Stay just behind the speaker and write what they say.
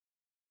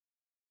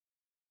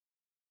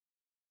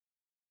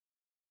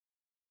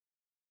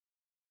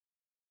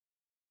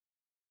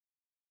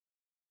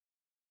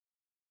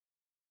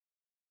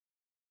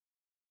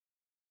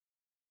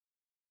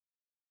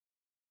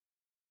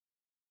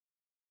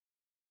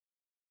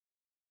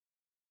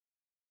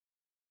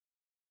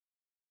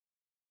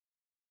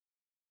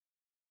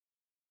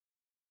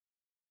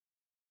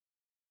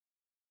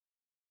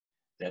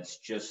that's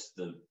just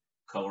the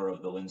color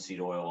of the linseed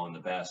oil on the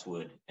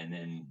basswood, and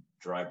then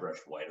dry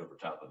brushed white over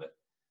top of it.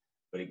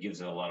 But it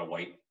gives it a lot of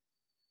white.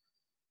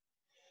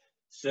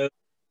 So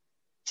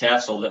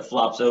tassel that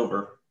flops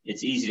over,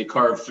 it's easy to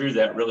carve through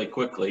that really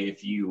quickly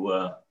if you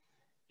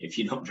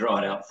don't draw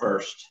it out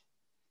first.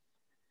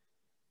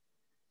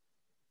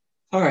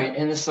 All right,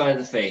 and the side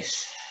of the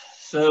face.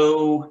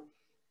 So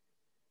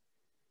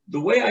the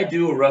way I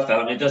do a rough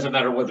out, and it doesn't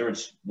matter whether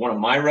it's one of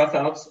my rough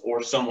outs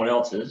or someone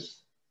else's,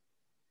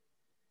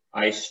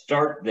 I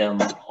start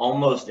them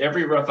almost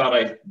every rough out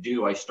I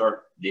do, I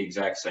start the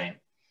exact same.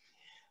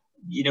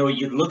 You know,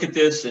 you look at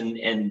this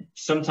and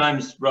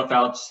sometimes rough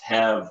outs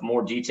have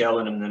more detail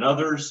in them than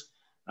others.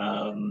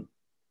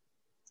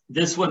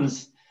 This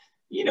one's,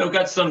 you know,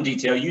 got some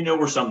detail, you know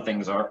where some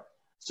things are.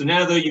 So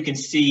now though you can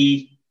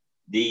see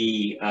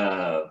the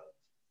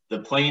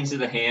planes of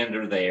the hand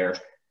are there.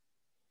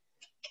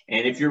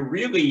 And if you're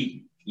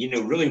really, you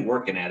know, really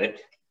working at it,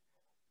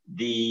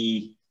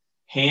 the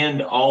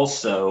hand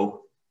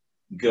also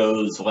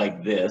goes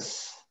like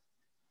this.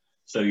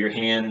 So your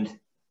hand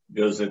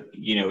goes,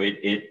 you know,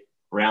 it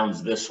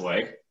rounds this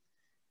way,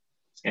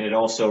 and it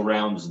also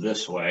rounds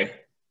this way.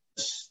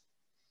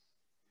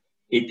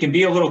 It can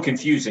be a little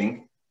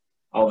confusing,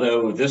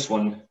 although this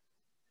one,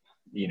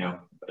 you know,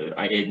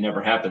 it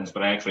never happens,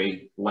 but I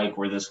actually like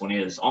where this one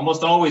is.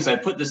 Almost always I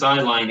put this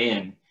eye line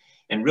in,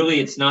 and really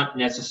it's not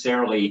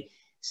necessarily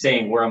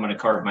saying where I'm going to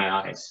carve my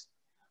eyes.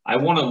 I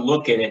want to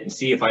look at it and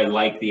see if I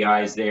like the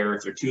eyes there,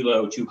 if they're too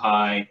low, too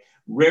high.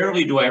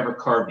 Rarely do I ever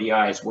carve the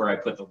eyes where I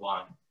put the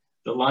line.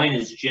 The line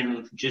is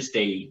just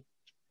a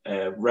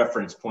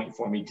reference point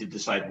for me to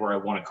decide where I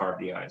want to carve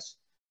the eyes.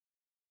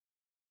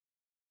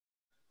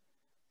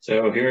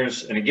 So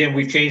here's, and again,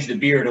 we've changed the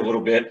beard a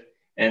little bit,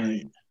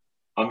 and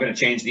I'm going to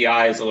change the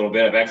eyes a little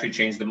bit. I've actually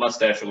changed the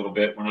mustache a little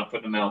bit. We're not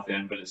putting the mouth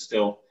in, but it's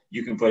still,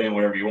 you can put in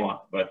whatever you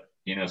want. But,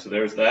 you know, so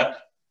there's that.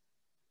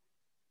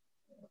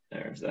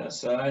 There's that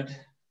side.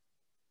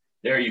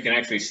 There you can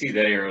actually see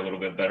that ear a little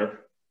bit better.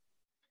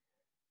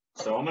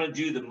 So I'm going to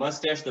do the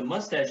mustache. The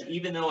mustache,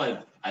 even though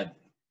I've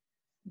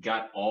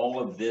got all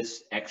of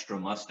this extra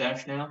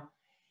mustache now,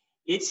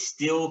 it's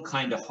still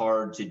kind of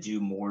hard to do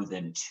more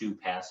than 2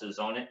 passes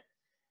on it.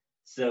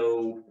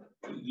 So,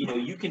 you know,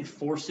 you can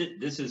force it.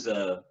 This is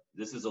a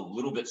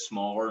little bit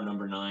smaller,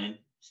 number 9,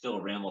 still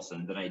a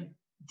Ramelson, than I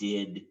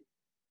did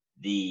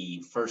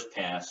the first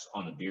pass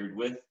on the beard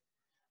with.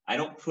 I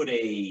don't put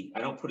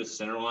a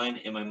center line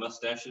in my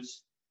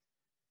mustaches.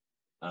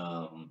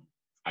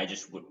 I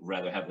just would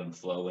rather have them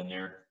flow in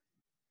there.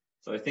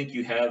 So I think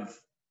you have,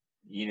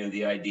 you know,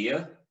 the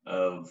idea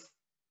of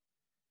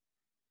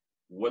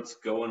what's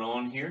going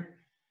on here.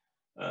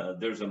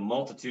 There's a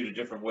multitude of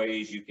different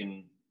ways you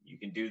can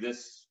do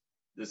this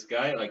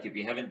guy. Like if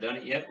you haven't done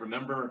it yet,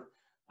 remember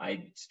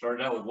I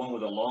started out with one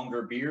with a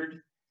longer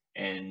beard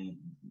and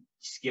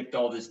skipped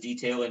all this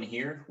detail in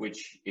here,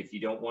 which if you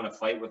don't want to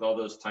fight with all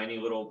those tiny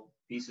little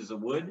pieces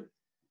of wood,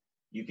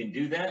 you can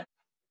do that.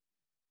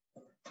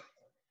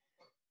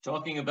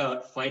 Talking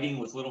about fighting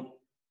with little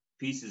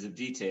pieces of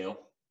detail,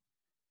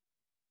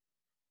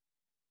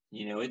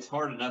 you know, it's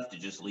hard enough to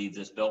just leave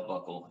this belt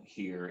buckle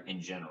here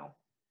in general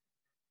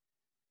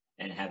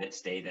and have it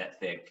stay that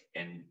thick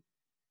and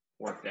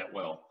work that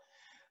well.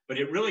 But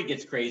it really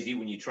gets crazy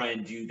when you try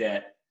and do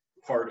that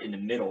part in the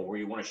middle where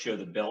you want to show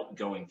the belt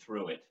going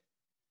through it.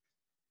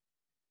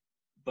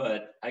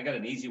 But I got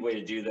an easy way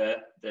to do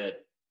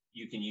that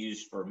you can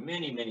use for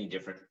many, many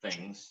different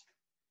things.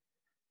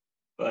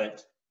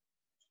 But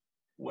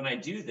when I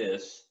do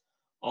this,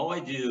 all I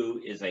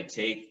do is I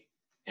take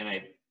and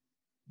I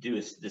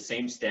do the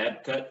same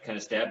stab cut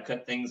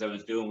things I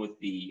was doing with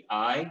the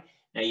eye.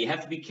 Now you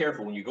have to be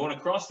careful. When you're going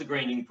across the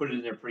grain, you can put it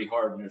in there pretty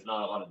hard and there's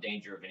not a lot of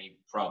danger of any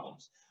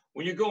problems.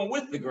 When you're going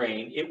with the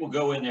grain, it will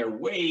go in there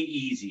way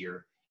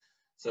easier.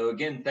 So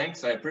again,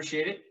 thanks, I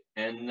appreciate it.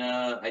 And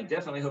I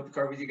definitely hope to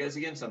carve with you guys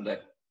again someday.